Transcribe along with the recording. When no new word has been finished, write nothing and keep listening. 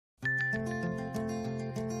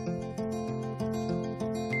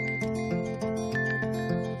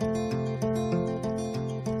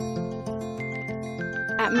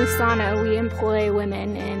At Musana, we employ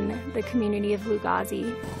women in the community of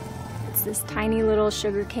Lugazi. It's this tiny little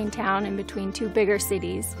sugarcane town in between two bigger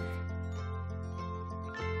cities.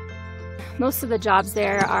 Most of the jobs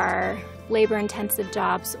there are labor-intensive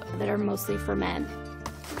jobs that are mostly for men.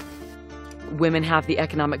 Women have the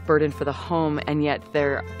economic burden for the home, and yet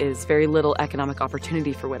there is very little economic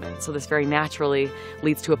opportunity for women. So this very naturally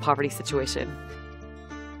leads to a poverty situation.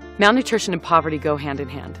 Malnutrition and poverty go hand in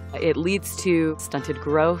hand. It leads to stunted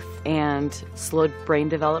growth and slowed brain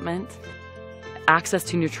development. Access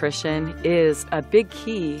to nutrition is a big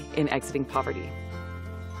key in exiting poverty.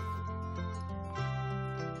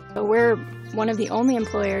 We're one of the only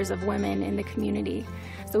employers of women in the community.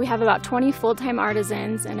 So we have about 20 full-time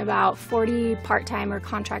artisans and about 40 part-time or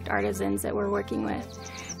contract artisans that we're working with.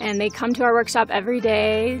 And they come to our workshop every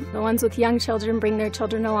day. The ones with young children bring their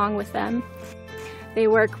children along with them. They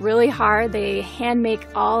work really hard. They hand make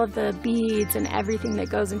all of the beads and everything that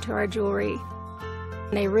goes into our jewelry.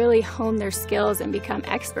 They really hone their skills and become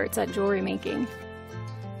experts at jewelry making.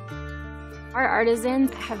 Our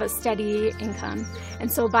artisans have a steady income, and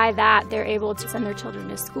so by that they're able to send their children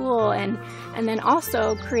to school and then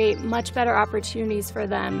also create much better opportunities for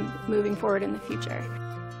them moving forward in the future.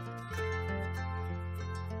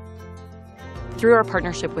 Through our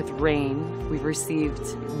partnership with RAIN, we've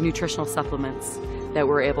received nutritional supplements that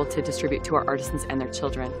we're able to distribute to our artisans and their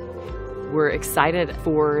children. We're excited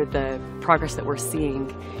for the progress that we're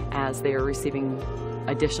seeing as they are receiving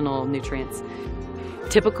additional nutrients.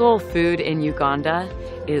 Typical food in Uganda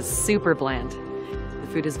is super bland. The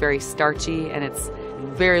food is very starchy and it's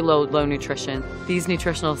very low nutrition. These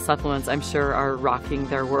nutritional supplements, I'm sure, are rocking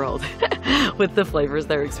their world with the flavors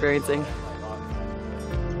they're experiencing.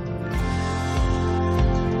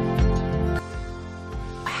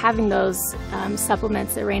 Having those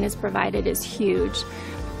supplements that RAIN has provided is huge.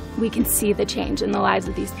 We can see the change in the lives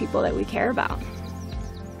of these people that we care about.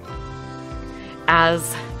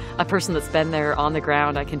 As a person that's been there on the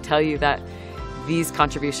ground, I can tell you that these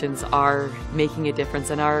contributions are making a difference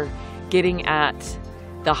and are getting at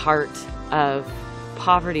the heart of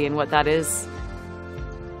poverty and what that is.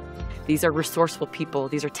 These are resourceful people.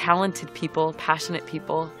 These are talented people, passionate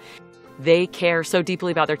people. They care so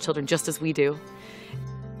deeply about their children just as we do.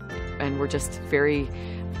 And we're just very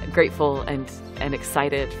grateful and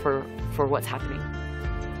excited for what's happening.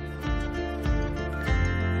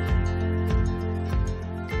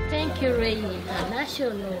 Thank you, RAIN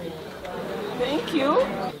International. Thank you.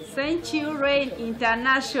 Thank you, RAIN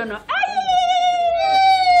International.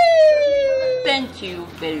 Thank you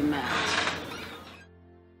very much.